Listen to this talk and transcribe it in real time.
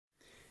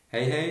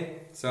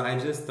Hey, so I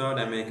just thought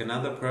I'd make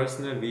another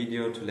personal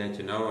video to let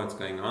you know what's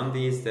going on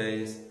these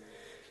days.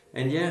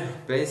 And yeah,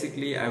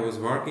 basically I was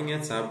working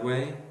at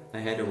Subway. I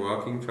had a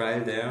working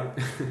trial there.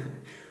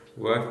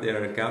 Worked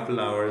there a couple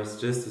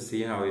hours just to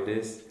see how it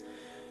is.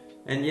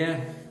 And yeah,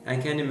 I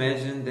can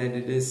imagine that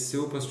it is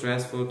super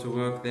stressful to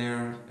work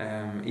there,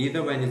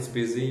 either when it's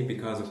busy,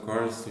 because of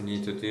course you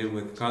need to deal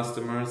with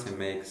customers and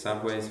make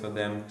Subways for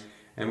them.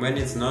 And when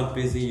it's not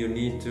busy, you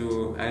need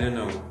to, I don't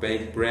know,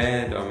 bake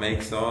bread or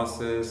make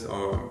sauces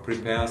or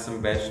prepare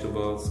some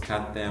vegetables,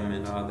 cut them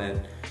and all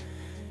that.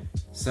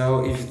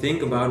 So if you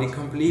think about it,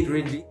 complete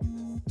ridiculous.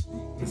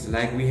 It's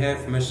like we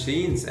have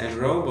machines and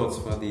robots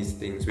for these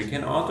things. We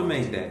can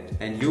automate that.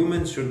 And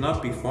humans should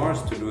not be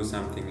forced to do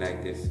something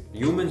like this.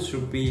 Humans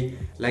should be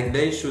like,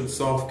 they should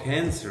solve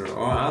cancer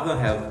or other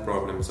health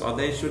problems, or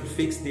they should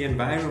fix the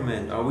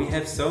environment, or we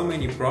have so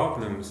many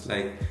problems,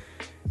 like,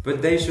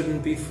 but they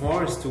shouldn't be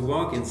forced to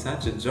work in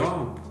such a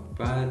job.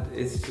 But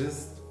it's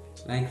just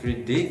like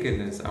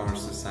ridiculous, our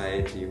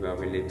society where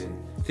we live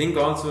in. Think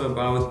also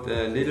about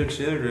the little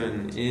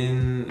children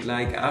in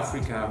like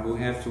Africa who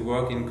have to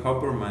work in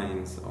copper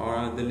mines,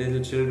 or the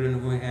little children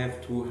who have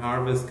to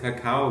harvest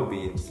cacao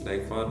beans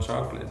like for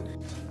chocolate.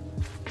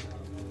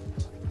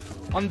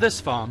 On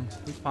this farm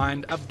we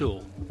find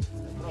Abdul.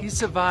 He's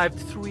survived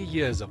 3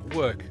 years of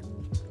work.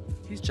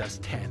 He's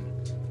just 10.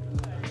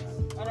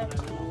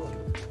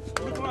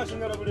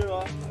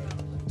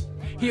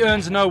 He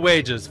earns no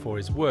wages for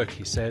his work,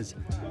 he says,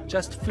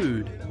 just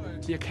food,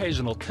 the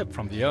occasional tip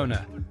from the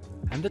owner,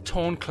 and the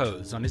torn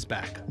clothes on his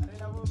back.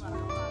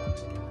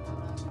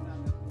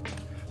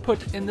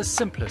 Put in the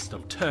simplest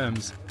of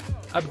terms,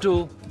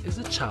 Abdul is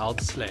a child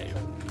slave.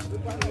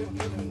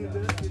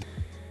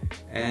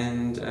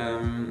 And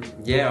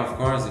yeah, of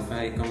course, if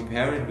I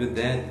compare it with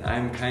that,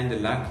 I'm kind of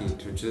lucky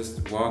to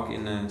just walk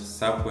in a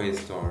Subway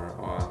store,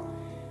 or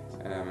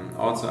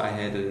also I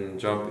had a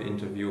job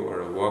interview or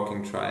a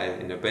working trial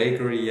in a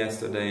bakery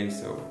yesterday,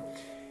 so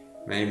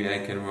maybe I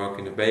can work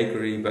in a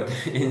bakery, but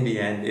in the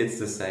end it's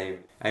the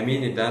same. I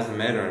mean, it doesn't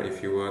matter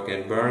if you work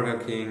at Burger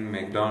King,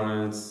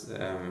 McDonald's,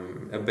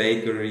 a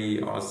bakery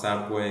or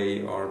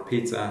Subway or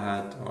Pizza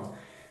Hut or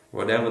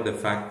whatever the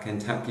fuck,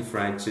 Kentucky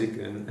Fried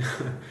Chicken.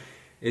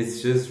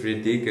 It's just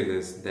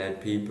ridiculous that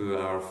people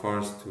are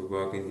forced to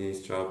work in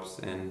these jobs,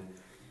 and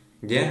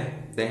yeah,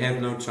 they have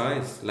no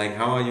choice. Like,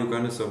 how are you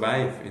going to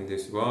survive in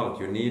this world?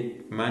 You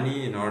need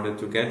money in order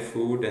to get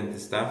food and the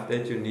stuff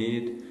that you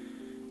need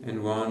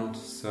and want.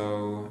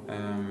 So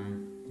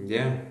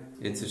yeah,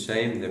 it's a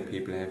shame that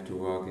people have to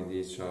work in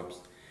these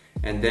jobs.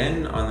 And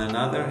then on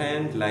another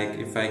hand, like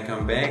if I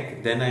come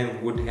back, then I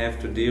would have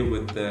to deal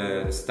with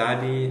the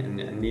study and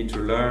need to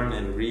learn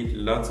and read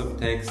lots of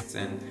texts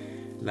and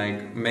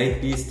like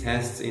make these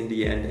tests in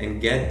the end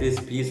and get this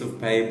piece of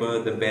paper,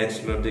 the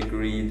bachelor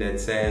degree that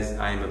says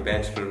I'm a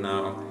bachelor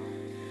now.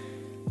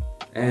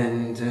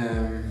 And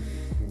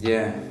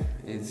yeah,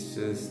 it's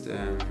just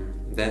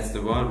that's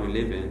the world we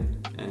live in,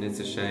 and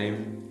it's a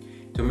shame.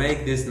 To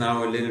make this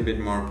now a little bit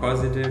more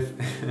positive,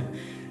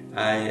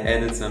 I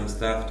added some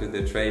stuff to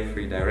the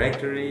trade-free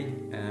directory,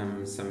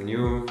 some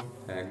new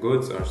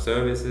goods or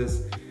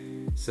services.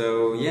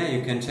 So yeah,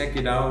 you can check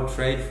it out,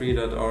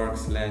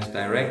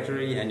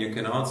 tradefree.org/directory, and you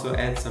can also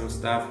add some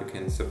stuff, you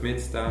can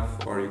submit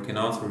stuff, or you can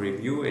also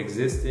review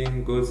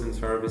existing goods and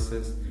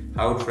services,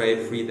 how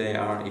trade-free they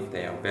are, if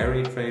they are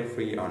very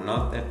trade-free or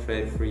not that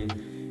trade-free,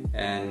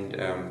 and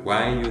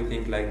why you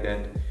think like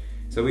that.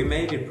 So we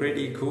made it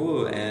pretty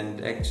cool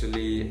and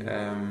actually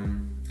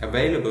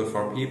available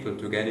for people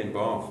to get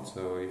involved.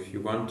 So if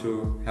you want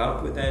to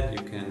help with that,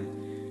 you can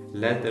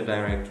let the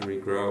directory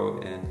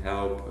grow and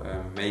help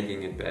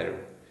making it better.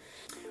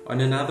 On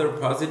another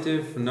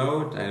positive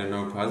note, I don't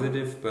know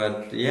positive,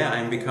 but yeah,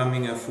 I'm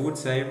becoming a food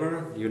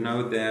saver. You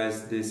know,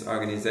 there's this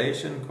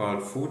organization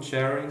called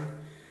Foodsharing,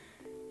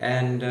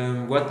 and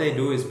what they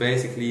do is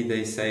basically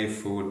they save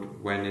food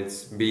when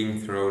it's being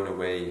thrown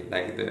away.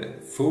 Like the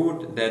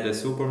food that a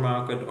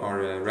supermarket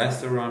or a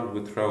restaurant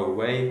would throw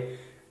away,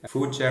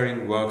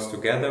 Foodsharing works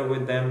together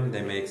with them.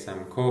 They make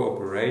some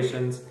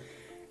cooperations,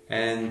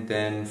 and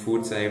then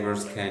food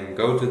savers can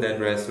go to that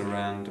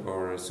restaurant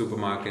or a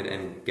supermarket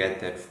and get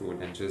that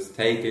food and just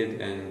take it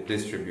and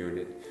distribute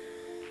it.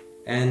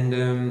 And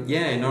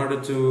yeah, in order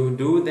to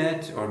do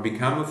that or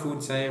become a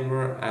food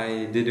saver,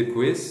 I did a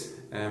quiz.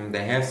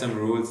 They have some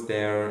rules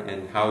there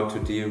and how to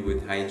deal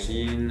with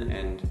hygiene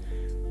and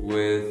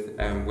with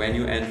when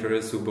you enter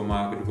a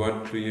supermarket,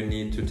 what do you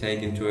need to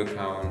take into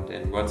account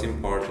and what's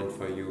important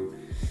for you.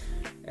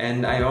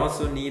 And I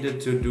also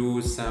needed to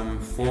do some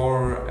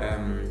 4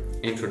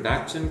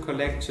 introduction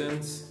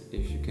collections,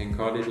 if you can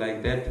call it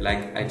like that.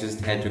 Like, I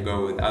just had to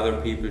go with other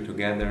people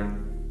together.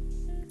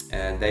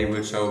 They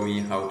will show me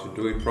how to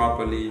do it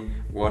properly,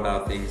 what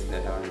are things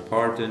that are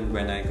important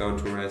when I go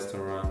to a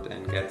restaurant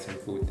and get some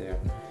food there.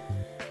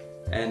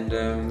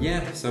 And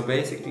yeah, so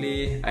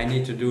basically I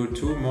need to do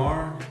 2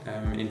 more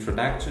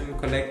introduction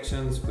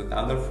collections with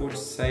other food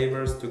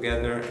savers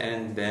together,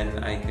 and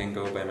then I can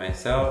go by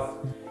myself,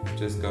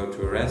 just go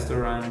to a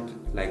restaurant,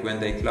 like when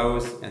they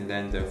close, and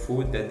then the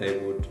food that they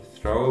would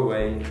throw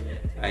away,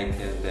 I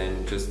can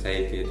then just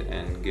take it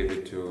and give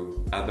it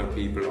to other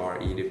people or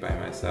eat it by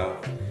myself.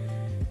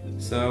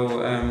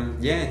 So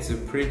yeah, it's a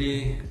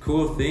pretty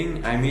cool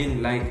thing. I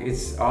mean, like,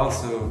 it's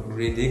also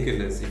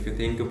ridiculous if you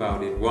think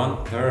about it.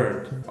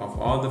 1/3 of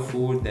all the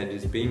food that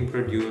is being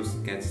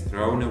produced gets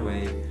thrown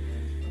away.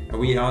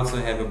 We also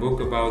have a book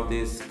about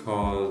this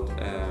called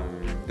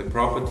The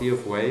Property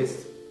of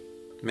Waste.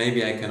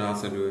 Maybe I can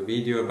also do a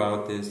video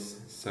about this.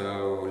 So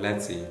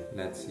let's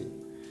see.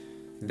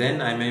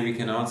 Then I maybe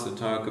can also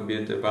talk a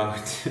bit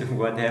about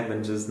what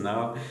happened just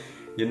now.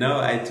 You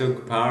know, I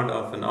took part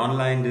of an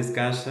online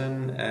discussion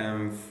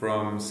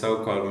from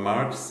so-called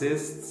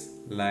Marxists,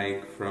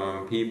 like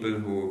from people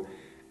who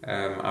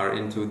are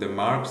into the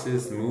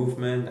Marxist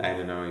movement. I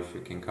don't know if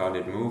you can call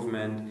it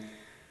movement,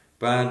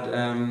 but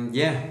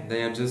yeah,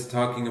 they are just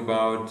talking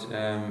about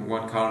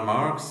what Karl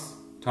Marx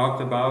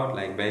talked about.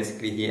 Like,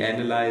 basically he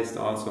analyzed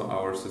also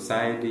our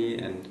society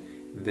and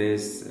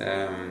this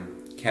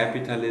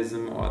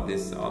capitalism, or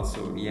this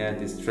also, yeah,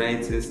 this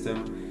trade system.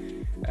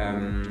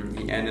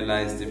 He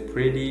analyzed it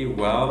pretty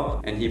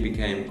well and he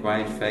became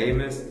quite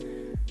famous.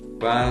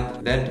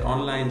 But that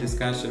online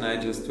discussion I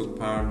just took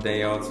part,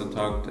 they also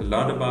talked a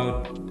lot about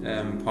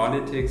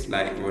politics,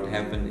 like what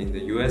happened in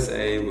the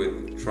USA with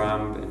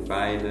Trump and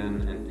Biden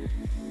and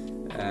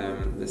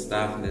the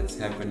stuff that's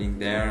happening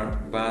there.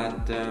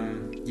 But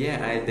yeah,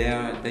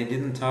 they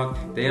didn't talk.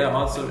 They are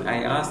also,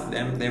 I asked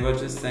them, they were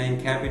just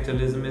saying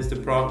capitalism is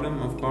the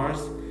problem, of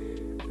course.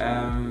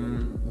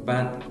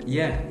 But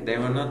yeah, they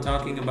were not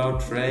talking about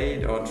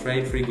trade or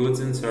trade-free goods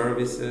and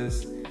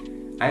services.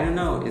 I don't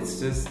know, it's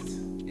just,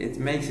 it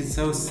makes it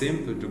so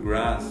simple to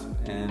grasp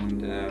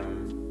and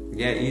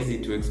yeah, easy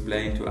to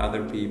explain to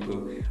other people.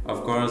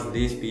 Of course,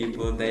 these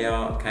people, they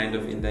are kind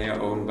of in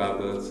their own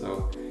bubble,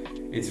 so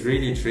it's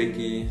really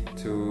tricky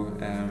to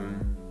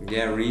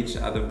yeah, reach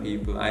other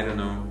people. I don't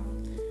know.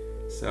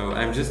 So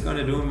I'm just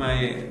gonna do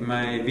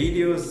my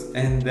videos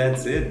and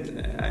that's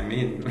it. I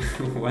mean,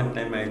 what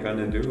am I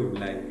gonna do?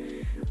 Like,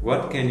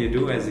 what can you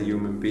do as a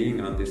human being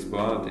on this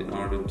world in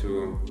order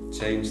to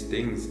change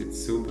things? It's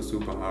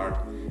super hard.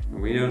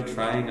 We are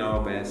trying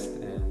our best,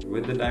 and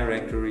with the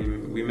directory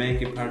we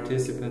make it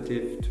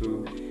participative to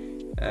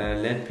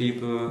let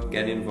people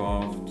get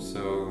involved.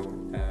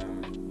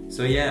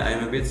 So yeah,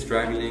 I'm a bit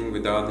struggling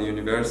with all the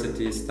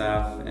university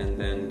stuff and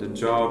then the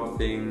job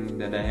thing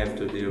that I have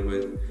to deal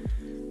with.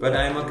 But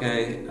I'm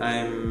okay.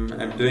 I'm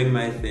doing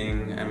my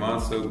thing. I'm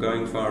also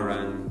going for a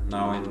run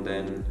now and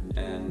then,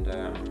 and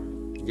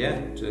yeah,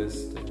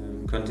 just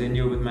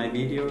continue with my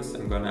videos.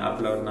 I'm gonna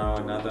upload now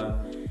another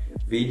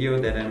video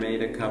that I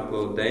made a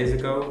couple days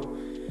ago.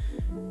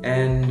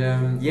 And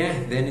yeah,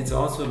 then it's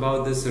also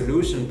about the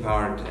solution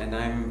part, and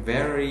I'm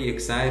very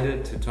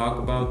excited to talk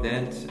about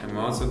that. I'm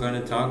also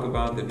gonna talk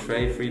about the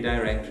trade-free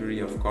directory,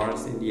 of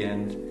course, in the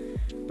end.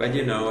 But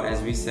you know,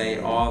 as we say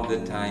all the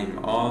time,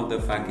 all the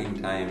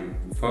fucking time,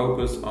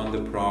 focus on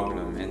the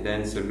problem and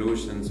then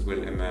solutions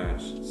will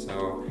emerge.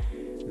 So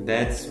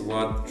that's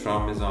what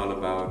Trom is all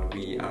about.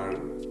 We are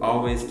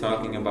always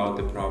talking about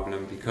the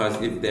problem, because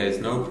if there's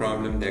no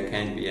problem, there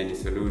can't be any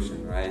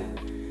solution, right?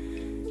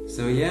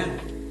 So yeah,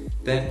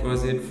 that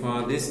was it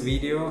for this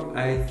video.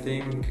 I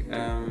think,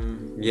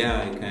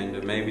 yeah, I kind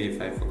of, maybe if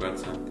I forgot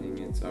something,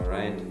 it's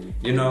alright.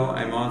 You know,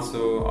 I'm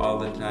also all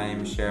the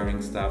time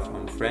sharing stuff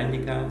on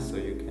Friendica, so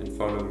you can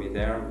follow me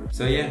there.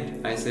 So yeah,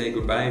 I say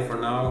goodbye for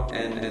now,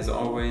 and as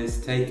always,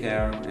 take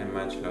care and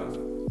much love.